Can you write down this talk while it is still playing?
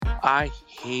I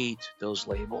hate those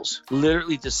labels.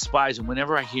 Literally despise them.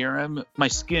 Whenever I hear them, my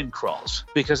skin crawls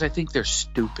because I think they're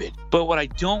stupid. But what I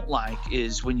don't like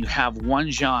is when you have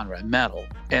one genre, metal,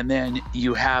 and then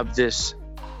you have this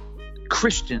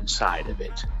Christian side of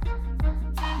it.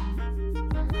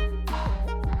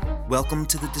 Welcome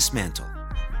to The Dismantle,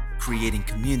 creating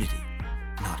community,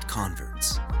 not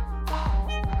converts.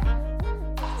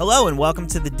 Hello and welcome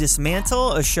to The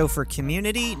Dismantle, a show for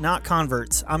community, not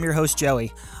converts. I'm your host,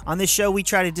 Joey. On this show, we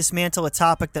try to dismantle a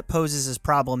topic that poses as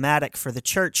problematic for the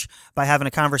church by having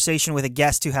a conversation with a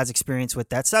guest who has experience with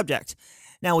that subject.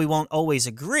 Now, we won't always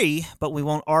agree, but we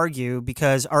won't argue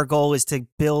because our goal is to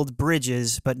build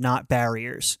bridges, but not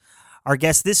barriers. Our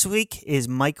guest this week is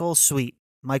Michael Sweet.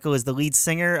 Michael is the lead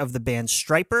singer of the band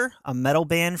Stryper, a metal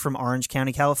band from Orange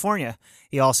County, California.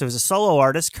 He also is a solo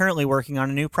artist currently working on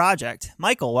a new project.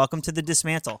 Michael, welcome to The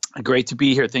Dismantle. Great to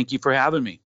be here. Thank you for having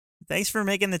me. Thanks for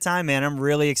making the time, man. I'm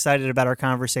really excited about our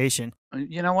conversation.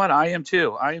 You know what? I am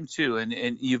too.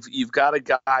 And you've got a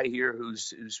guy here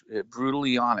who's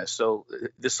brutally honest. So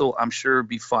this will, I'm sure,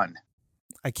 be fun.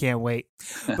 I can't wait.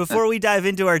 Before we dive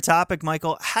into our topic,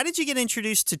 Michael, how did you get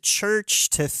introduced to church,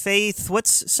 to faith?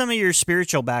 What's some of your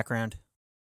spiritual background?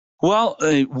 Well,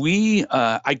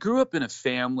 I grew up in a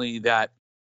family that,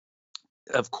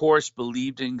 of course,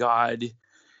 believed in God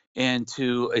and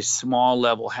to a small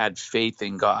level had faith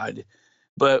in God,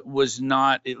 but was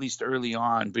not, at least early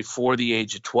on, before the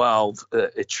age of 12,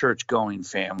 a church-going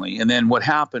family. And then what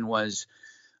happened was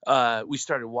we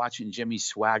started watching Jimmy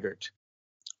Swaggart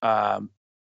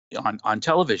on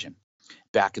television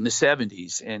back in the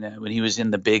 70s, and when he was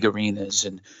in the big arenas,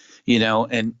 and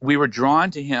and we were drawn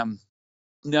to him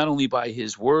not only by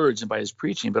his words and by his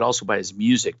preaching, but also by his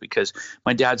music, because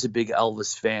my dad's a big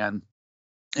Elvis fan,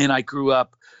 and I grew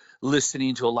up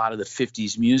listening to a lot of the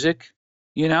 50s music,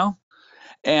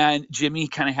 and Jimmy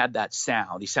kind of had that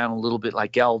sound. He sounded a little bit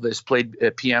like Elvis, played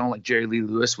piano like Jerry Lee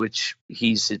Lewis, which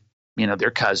he's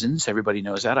they're cousins. Everybody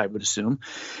knows that, I would assume.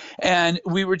 And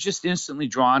we were just instantly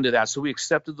drawn to that. So we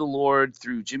accepted the Lord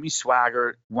through Jimmy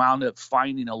Swaggart, wound up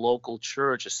finding a local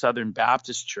church, a Southern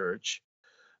Baptist church,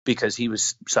 because he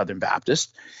was Southern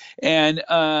Baptist. And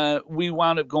we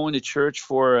wound up going to church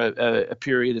for a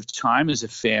period of time as a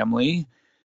family.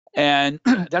 And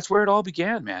that's where it all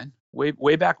began, man.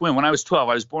 Way back when I was 12.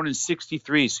 I was born in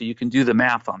 1963, so you can do the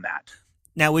math on that.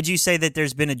 Now, would you say that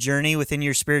there's been a journey within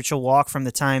your spiritual walk from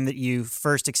the time that you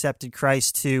first accepted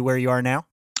Christ to where you are now?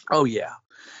 Oh, yeah.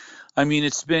 I mean,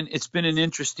 it's been an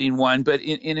interesting one, but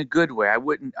in a good way.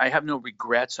 I have no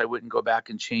regrets. I wouldn't go back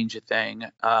and change a thing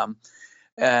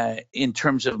in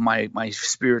terms of my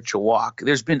spiritual walk.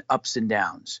 There's been ups and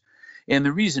downs. And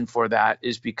the reason for that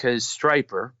is because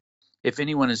Stryper, if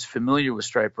anyone is familiar with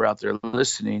Stryper out there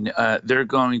listening, they're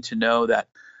going to know that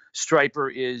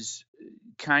Stryper is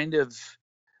kind of,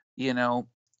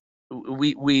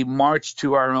 we march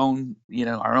to our own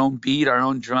beat, our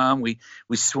own drum. We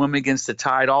swim against the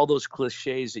tide. All those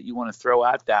cliches that you want to throw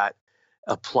at that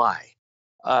apply.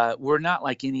 We're not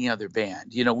like any other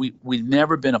band. We've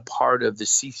never been a part of the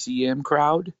CCM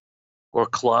crowd or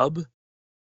club,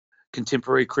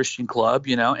 contemporary Christian club,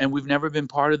 and we've never been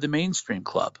part of the mainstream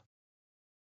club.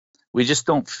 We just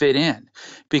don't fit in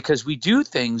because we do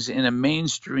things in a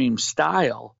mainstream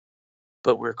style,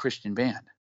 but we're a Christian band.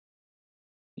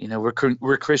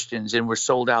 We're Christians and we're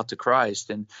sold out to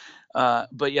Christ, and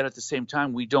but yet at the same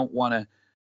time we don't want to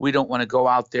go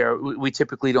out there. We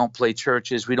typically don't play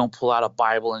churches. We don't pull out a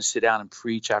Bible and sit down and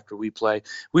preach after we play.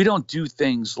 We don't do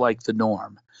things like the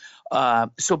norm.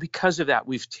 So because of that,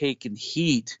 we've taken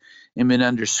heat and been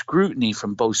under scrutiny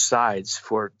from both sides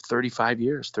for 35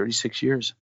 years, 36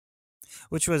 years.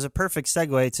 Which was a perfect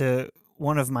segue to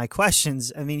one of my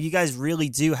questions. I mean, you guys really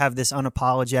do have this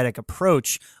unapologetic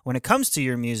approach when it comes to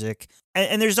your music.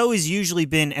 And there's always usually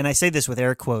been, and I say this with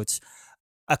air quotes,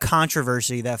 a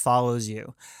controversy that follows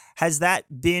you. Has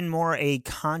that been more a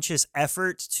conscious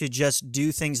effort to just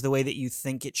do things the way that you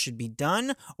think it should be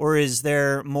done? Or is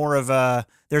there more of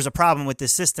there's a problem with the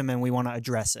system and we want to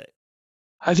address it?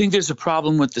 I think there's a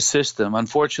problem with the system.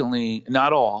 Unfortunately,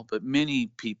 not all, but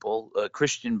many people,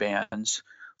 Christian bands,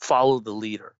 follow the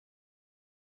leader.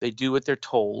 They do what they're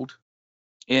told.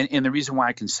 And the reason why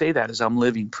I can say that is I'm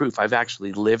living proof. I've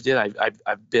actually lived it.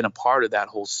 I've been a part of that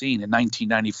whole scene. In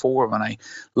 1994, when I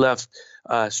left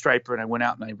Stryper and I went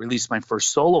out and I released my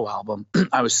first solo album,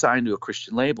 I was signed to a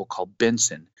Christian label called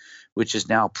Benson, which is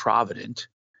now Provident.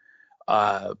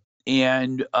 I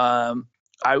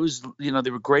was, they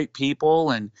were great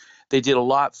people and they did a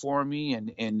lot for me,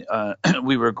 and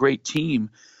we were a great team.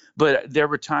 But there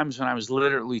were times when I was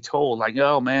literally told, like,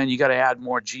 oh, man, you got to add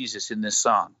more Jesus in this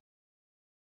song.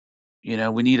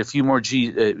 We need a few more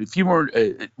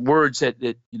words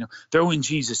that throw in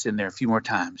Jesus in there a few more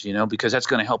times, because that's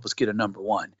going to help us get a number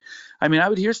one. I mean, I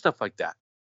would hear stuff like that,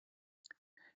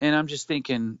 and I'm just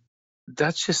thinking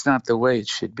that's just not the way it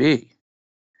should be.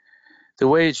 The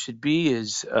way it should be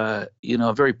is, a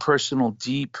very personal,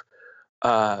 deep,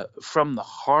 from the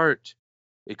heart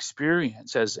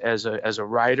experience as a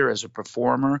writer, as a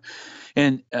performer.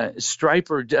 And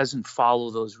Stryper doesn't follow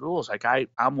those rules. Like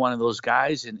I'm one of those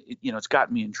guys, and it's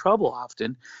gotten me in trouble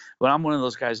often, but I'm one of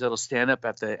those guys that'll stand up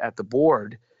at the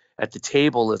board, at the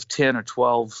table of 10 or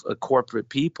 12 corporate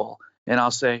people, and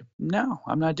I'll say, no,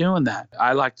 I'm not doing that.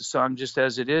 I like the song just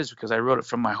as it is because I wrote it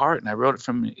from my heart, and I wrote it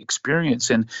from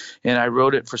experience, and I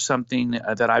wrote it for something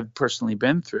that I've personally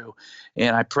been through,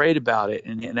 and I prayed about it,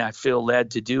 and I feel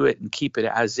led to do it and keep it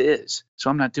as is.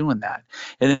 So I'm not doing that.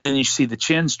 And then you see the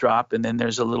chins drop, and then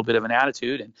there's a little bit of an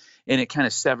attitude, and it kind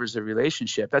of severs the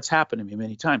relationship. That's happened to me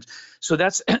many times. So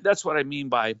that's what I mean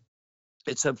by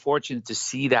it's unfortunate to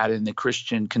see that in the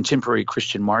contemporary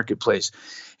Christian marketplace.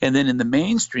 And then in the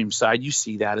mainstream side, you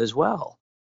see that as well.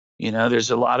 There's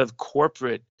a lot of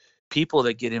corporate people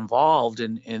that get involved,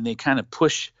 and they kind of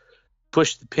push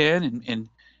the pin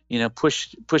and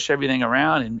push everything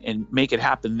around and make it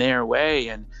happen their way.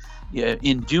 And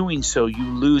in doing so, you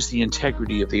lose the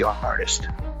integrity of the artist.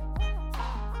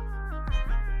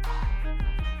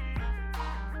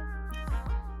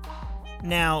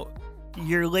 Now,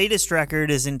 your latest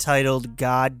record is entitled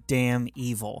Goddamn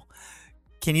Evil.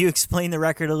 Can you explain the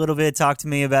record a little bit? Talk to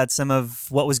me about some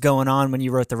of what was going on when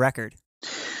you wrote the record.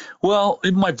 Well,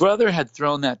 my brother had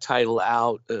thrown that title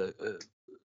out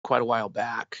quite a while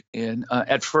back. And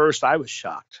at first I was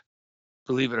shocked,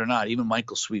 believe it or not. Even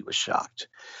Michael Sweet was shocked.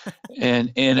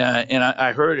 and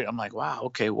I heard it. I'm like, wow,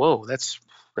 okay, whoa, that's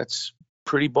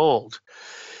pretty bold.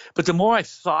 But the more I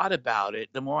thought about it,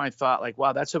 the more I thought like,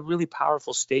 wow, that's a really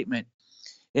powerful statement.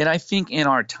 And I think in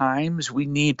our times, we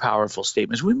need powerful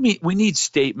statements. We need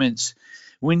statements.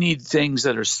 We need things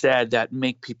that are said that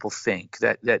make people think,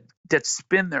 that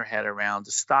spin their head around,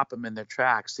 to stop them in their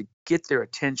tracks, to get their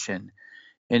attention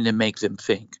and to make them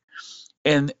think.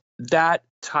 And that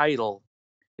title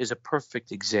is a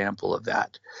perfect example of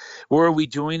that. Were we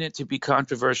doing it to be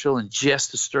controversial and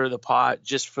just to stir the pot,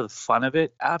 just for the fun of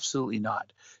it? Absolutely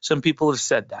not. Some people have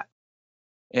said that.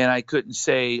 And I couldn't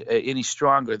say any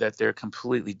stronger that they're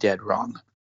completely dead wrong.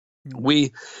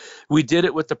 We did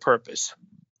it with a purpose,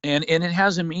 and it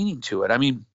has a meaning to it. I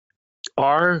mean,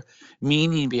 our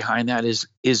meaning behind that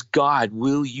is God,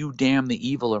 will you damn the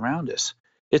evil around us?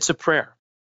 It's a prayer.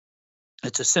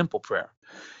 It's a simple prayer.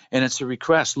 And it's a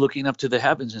request looking up to the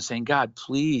heavens and saying, God,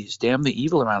 please damn the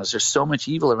evil around us. There's so much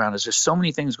evil around us. There's so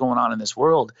many things going on in this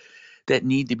world that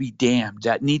need to be damned,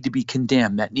 that need to be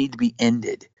condemned, that need to be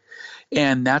ended.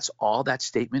 And that's all that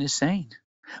statement is saying.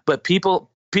 But people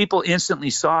instantly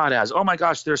saw it as, oh my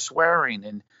gosh, they're swearing,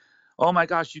 and oh my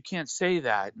gosh, you can't say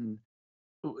that. And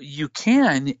you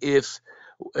can if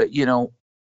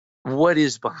what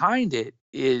is behind it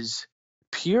is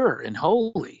pure and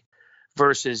holy,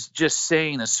 versus just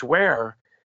saying a swear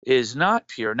is not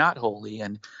pure, not holy,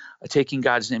 and taking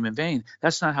God's name in vain.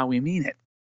 That's not how we mean it.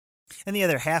 And the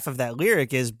other half of that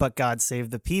lyric is, but God save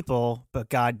the people, but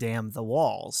God damn the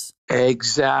walls.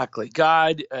 Exactly.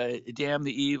 God damn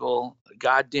the evil.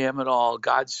 God damn it all.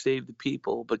 God save the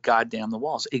people, but God damn the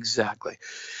walls. Exactly.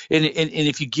 And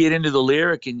if you get into the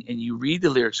lyric and you read the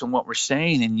lyrics and what we're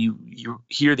saying, and you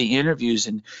hear the interviews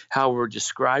and how we're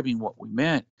describing what we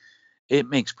meant, it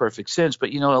makes perfect sense.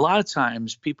 But, a lot of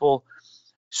times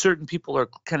certain people are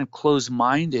kind of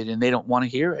closed-minded and they don't want to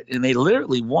hear it, and they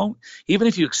literally won't. Even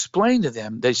if you explain to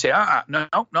them, they say, no,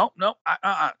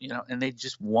 and they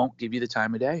just won't give you the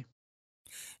time of day.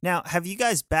 Now, have you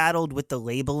guys battled with the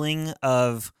labeling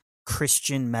of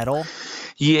Christian metal?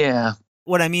 Yeah.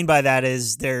 What I mean by that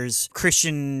is there's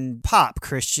Christian pop,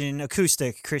 Christian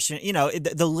acoustic, Christian,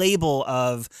 the label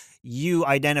of you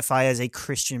identify as a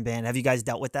Christian band. Have you guys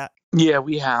dealt with that? Yeah,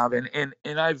 we have. And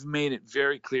I've made it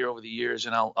very clear over the years,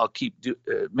 and I'll keep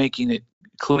making it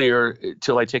clear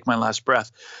till I take my last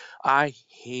breath. I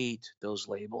hate those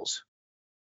labels.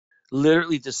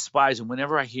 Literally despise them.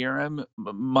 Whenever I hear them,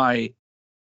 my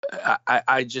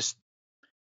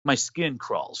skin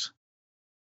crawls,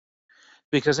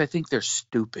 because I think they're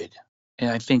stupid, and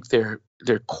I think they're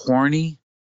corny.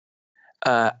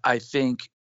 I think,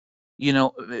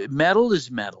 metal is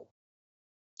metal,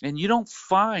 and you do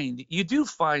find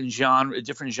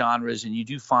different genres, and you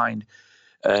do find,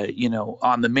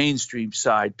 on the mainstream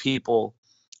side, people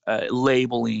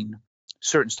labeling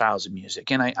certain styles of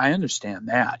music, and I understand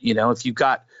that. If you've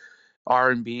got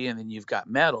R&B, and then you've got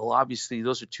metal. Obviously,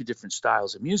 those are two different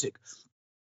styles of music.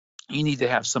 You need to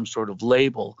have some sort of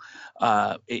label,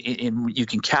 and you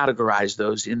can categorize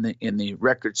those in the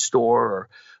record store or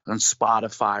on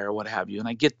Spotify or what have you. And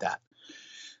I get that.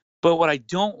 But what I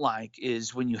don't like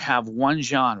is when you have one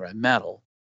genre, metal,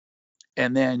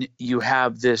 and then you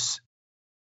have this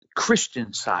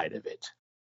Christian side of it.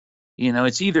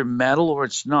 It's either metal or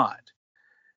it's not.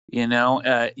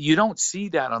 You don't see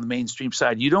that on the mainstream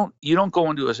side. You don't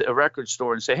go into a record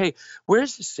store and say, hey,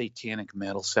 where's the satanic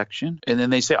metal section? And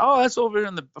then they say, oh, that's over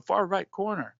in the far right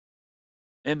corner.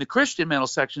 And the Christian metal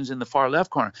section's in the far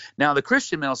left corner. Now, the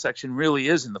Christian metal section really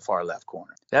is in the far left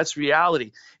corner. That's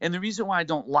reality. And the reason why I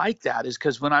don't like that is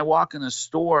because when I walk in a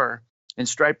store, and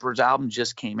Stryper's album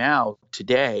just came out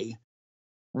today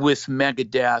with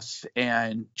Megadeth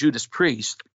and Judas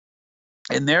Priest,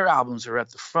 and their albums are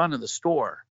at the front of the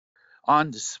store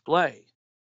on display.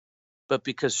 But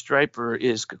because Stryper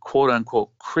is a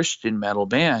quote-unquote Christian metal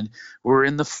band, we're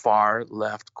in the far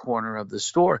left corner of the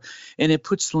store. And it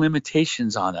puts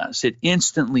limitations on us. It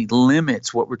instantly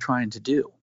limits what we're trying to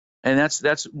do. And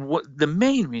that's what the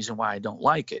main reason why I don't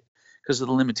like it, because of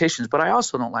the limitations. But I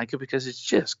also don't like it because it's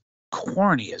just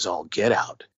corny as all get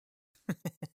out.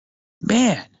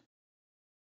 Man.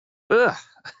 Ugh.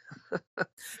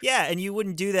 Yeah, and you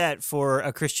wouldn't do that for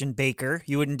a Christian baker.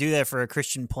 You wouldn't do that for a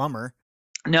Christian plumber.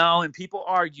 No, and people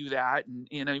argue that,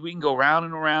 and we can go round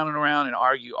and around and around and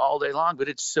argue all day long, but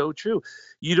it's so true.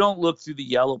 You don't look through the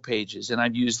yellow pages, and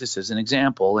I've used this as an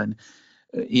example, and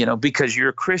because you're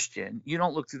a Christian, you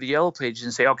don't look through the yellow pages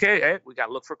and say, okay, hey, we got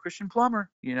to look for a Christian plumber.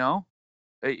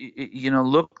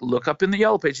 Look up in the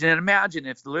yellow pages, and imagine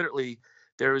if literally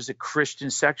there was a Christian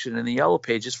section in the yellow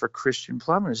pages for Christian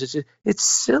plumbers. It's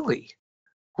silly.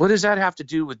 What does that have to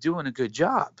do with doing a good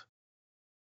job?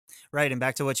 Right, and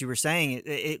back to what you were saying,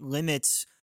 it limits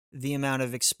the amount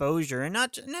of exposure, and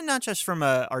not just from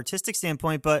a artistic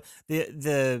standpoint, but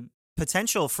the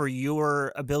potential for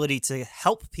your ability to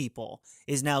help people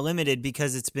is now limited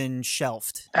because it's been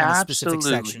shelved in a specific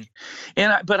section.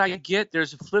 But I get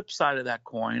there's a flip side of that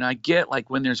coin. I get like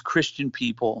when there's Christian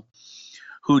people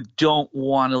who don't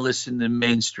want to listen to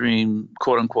mainstream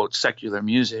quote unquote secular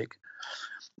music,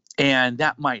 and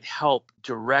that might help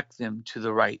direct them to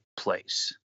the right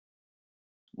place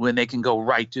when they can go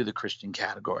right to the Christian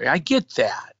category. I get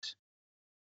that,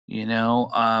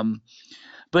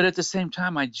 but at the same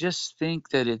time, I just think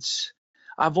that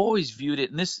I've always viewed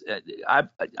it, and this,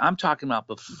 I'm talking about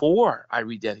before I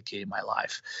rededicated my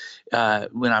life,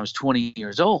 when I was 20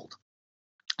 years old.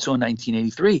 So in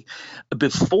 1983,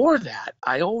 before that,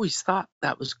 I always thought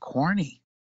that was corny.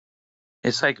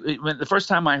 It's like when the first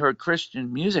time I heard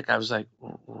Christian music, I was like,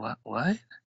 what? What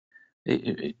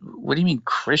do you mean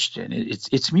Christian?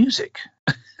 It's music.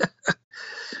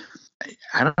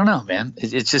 I don't know, man.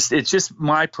 It's just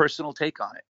my personal take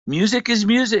on it. Music is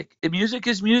music. Music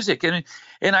is music. And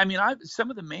I mean,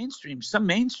 some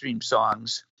mainstream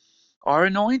songs are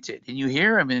anointed, and you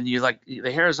hear them, and you're like,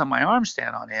 the hairs on my arm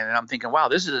stand on end, and I'm thinking, wow,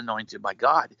 this is anointed by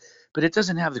God. But it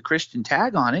doesn't have the Christian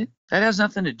tag on it. That has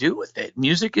nothing to do with it.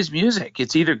 Music is music.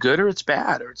 It's either good or it's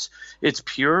bad, or it's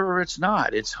pure or it's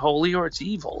not. It's holy or it's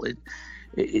evil.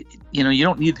 You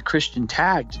don't need the Christian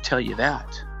tag to tell you that.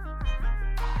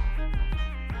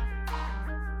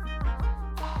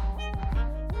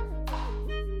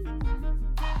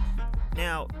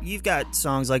 Now, you've got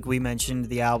songs like we mentioned,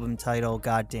 the album title,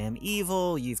 Goddamn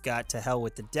Evil. You've got To Hell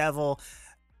with the Devil.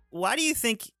 Why do you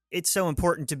think it's so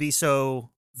important to be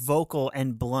so vocal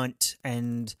and blunt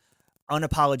and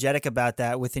unapologetic about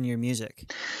that within your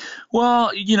music?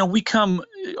 Well,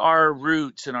 our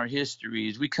roots and our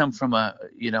histories, we come from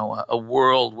a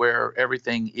world where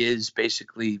everything is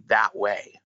basically that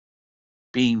way,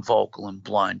 being vocal and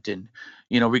blunt. And,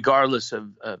 regardless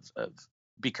of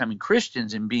becoming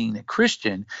Christians and being a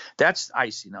Christian, that's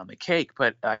icing on the cake.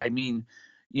 But I mean,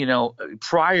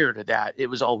 prior to that, it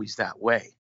was always that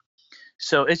way.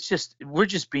 So we're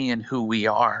just being who we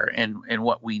are and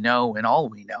what we know and all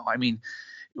we know. I mean,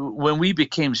 when we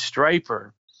became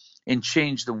Stryper and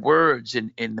changed the words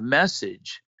and the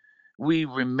message, we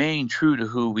remained true to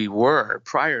who we were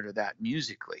prior to that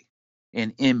musically,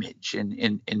 and image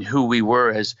and who we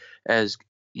were as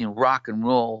rock and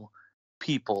roll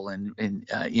people and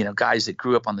guys that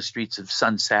grew up on the streets of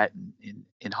Sunset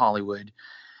in Hollywood,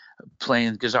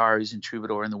 playing Gazzarri's and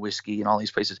Troubadour and the Whiskey and all these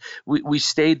places. We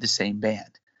stayed the same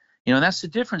band. And that's the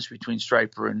difference between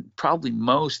Stryper and probably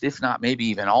most, if not maybe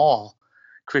even all,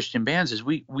 Christian bands, is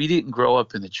we didn't grow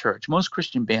up in the church. Most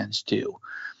Christian bands do.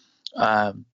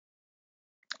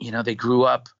 They grew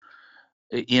up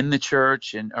in the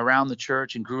church and around the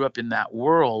church and grew up in that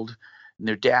world, and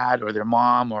their dad or their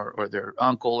mom or their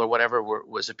uncle or whatever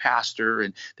was a pastor,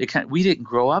 and we didn't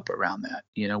grow up around that.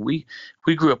 We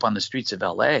grew up on the streets of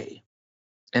LA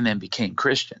and then became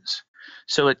Christians.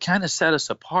 So it kind of set us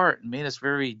apart and made us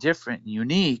very different and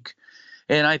unique.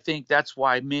 And I think that's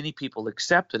why many people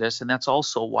accepted us, and that's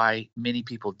also why many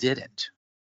people didn't.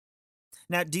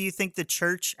 Now, do you think the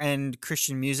church and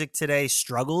Christian music today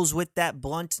struggles with that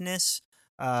bluntness,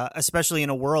 especially in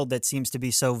a world that seems to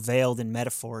be so veiled in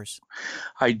metaphors?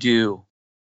 I do.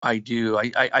 I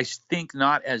think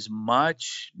not as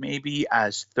much maybe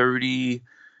as 30,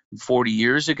 40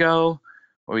 years ago,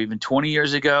 or even 20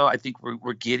 years ago. I think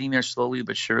we're getting there slowly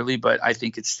but surely, but I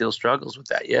think it still struggles with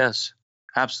that. Yes,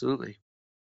 absolutely.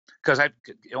 Because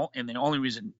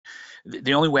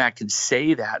the only way I can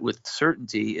say that with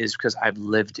certainty is because I've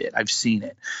lived it. I've seen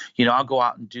it. I'll go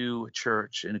out and do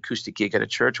an acoustic gig at a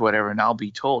church or whatever, and I'll be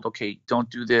told, okay,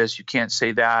 don't do this. You can't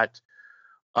say that.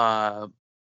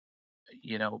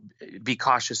 Be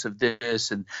cautious of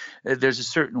this. And there's a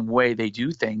certain way they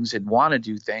do things and want to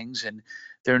do things, and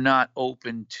they're not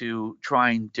open to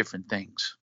trying different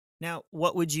things. Now,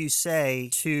 what would you say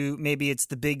to, maybe it's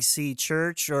the Big C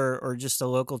church or just a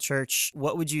local church,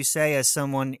 what would you say as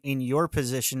someone in your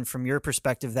position, from your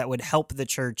perspective, that would help the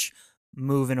church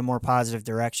move in a more positive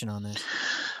direction on this?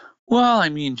 Well, I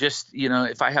mean, just,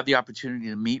 if I have the opportunity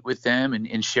to meet with them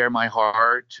and share my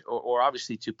heart, or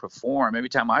obviously to perform, every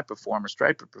time I perform or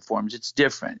Stryper performs, it's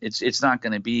different. It's not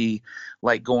going to be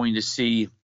like going to see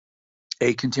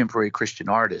a contemporary Christian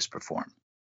artist perform.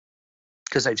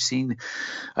 Because I've seen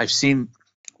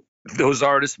those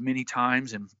artists many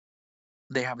times, and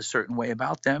they have a certain way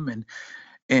about them, and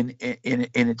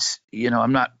it's,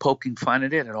 I'm not poking fun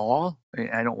at it at all.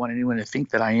 I don't want anyone to think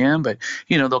that I am, but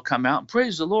they'll come out and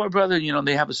praise the Lord, brother.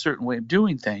 They have a certain way of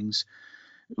doing things.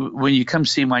 When you come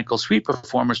see Michael Sweet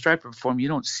perform or Stryper perform, you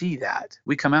don't see that.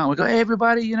 We come out and we go, hey,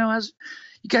 everybody, you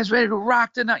guys ready to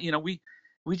rock tonight?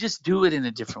 We just do it in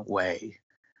a different way.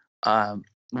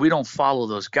 We don't follow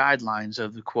those guidelines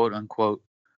of the quote unquote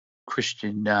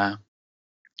Christian,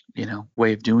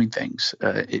 way of doing things,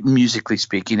 musically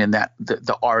speaking, and that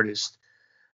the artist,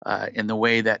 and the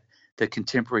way that the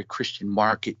contemporary Christian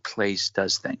marketplace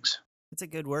does things. That's a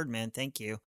good word, man. Thank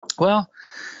you. Well,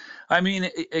 I mean,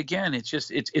 again,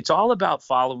 it's all about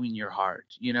following your heart.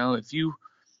 If you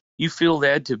feel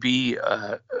led to be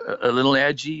a little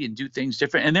edgy and do things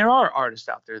different, and there are artists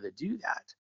out there that do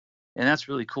that, and that's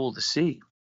really cool to see.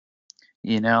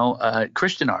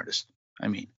 Christian artists, I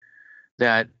mean,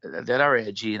 that are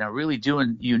edgy and are really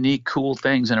doing unique, cool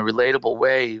things in a relatable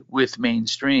way with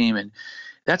mainstream. And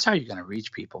that's how you're going to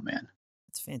reach people, man.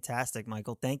 It's fantastic,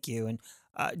 Michael. Thank you. And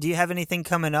do you have anything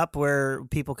coming up where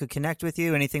people could connect with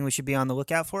you? Anything we should be on the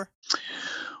lookout for?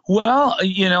 Well,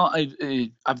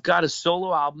 I've got a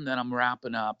solo album that I'm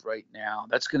wrapping up right now.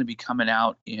 That's going to be coming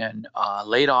out in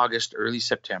late August, early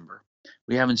September.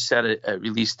 We haven't set a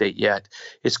release date yet.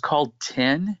 It's called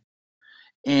 10.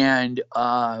 And,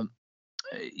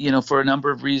 for a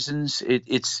number of reasons,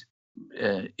 it's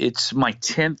my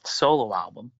 10th solo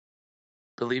album,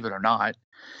 believe it or not.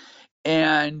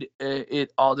 And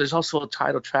there's also a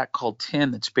title track called 10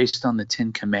 that's based on the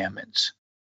 10 Commandments.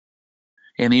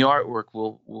 And the artwork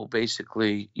will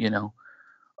basically, it's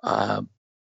going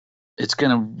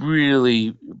to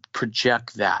really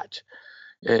project that,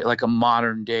 like a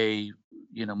modern day,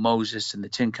 Moses and the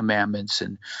 10 Commandments,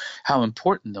 and how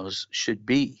important those should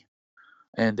be,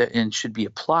 and should be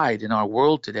applied in our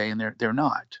world today, and they're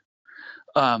not.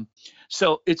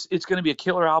 So it's going to be a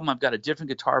killer album. I've got a different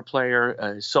guitar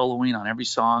player soloing on every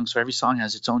song, so every song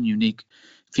has its own unique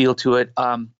feel to it.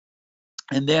 And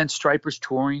then Stryper's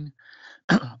touring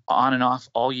on and off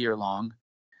all year long.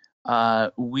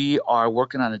 We are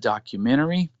working on a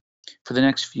documentary for the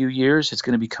next few years. It's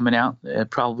going to be coming out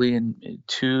probably in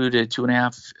 2 to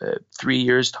 2.5, 3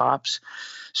 years tops.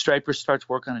 Stryper starts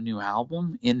work on a new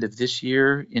album end of this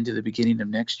year into the beginning of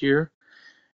next year.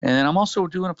 And then I'm also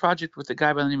doing a project with a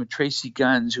guy by the name of Tracy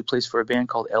Guns, who plays for a band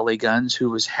called LA Guns, who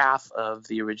was half of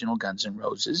the original Guns N'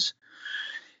 Roses.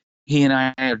 He and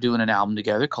I are doing an album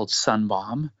together called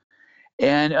Sunbomb.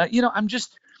 And,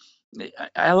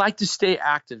 I like to stay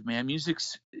active, man.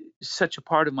 Music's such a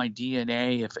part of my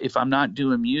DNA. If I'm not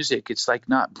doing music, it's like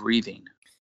not breathing.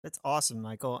 That's awesome,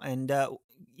 Michael. And,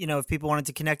 if people wanted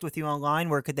to connect with you online,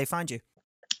 where could they find you?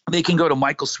 They can go to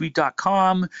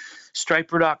michaelsweet.com,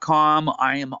 Stryper.com.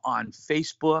 I am on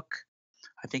Facebook.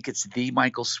 I think it's The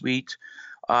Michael Sweet.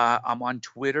 I'm on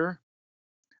Twitter.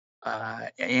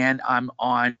 And I'm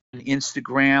on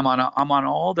Instagram. I'm on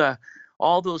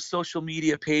all those social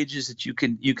media pages that you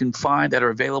can find that are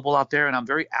available out there. And I'm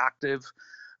very active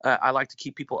I like to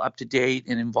keep people up to date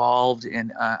and involved,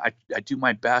 and I do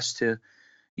my best to,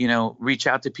 reach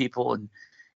out to people and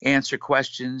answer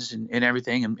questions and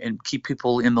everything, and keep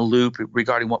people in the loop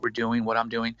regarding what we're doing, what I'm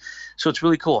doing. So it's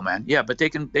really cool, man. Yeah, but they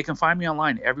can find me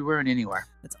online everywhere and anywhere.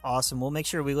 That's awesome. We'll make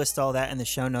sure we list all that in the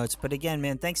show notes. But again,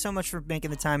 man, thanks so much for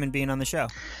making the time and being on the show.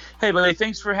 Hey, buddy,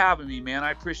 thanks for having me, man. I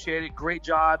appreciate it. Great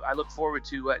job. I look forward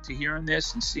to hearing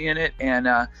this and seeing it, and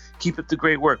keep up the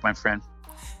great work, my friend.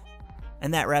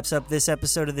 And that wraps up this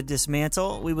episode of The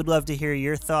Dismantle. We would love to hear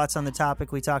your thoughts on the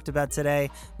topic we talked about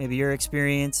today, maybe your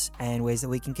experience and ways that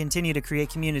we can continue to create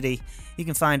community. You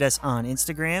can find us on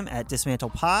Instagram at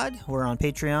DismantlePod. We're on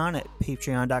Patreon at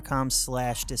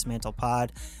patreon.com/DismantlePod.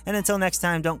 And until next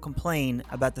time, don't complain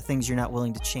about the things you're not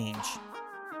willing to change.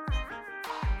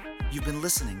 You've been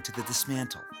listening to The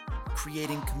Dismantle,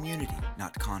 creating community,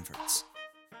 not converts.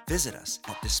 Visit us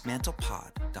at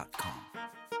dismantlepod.com.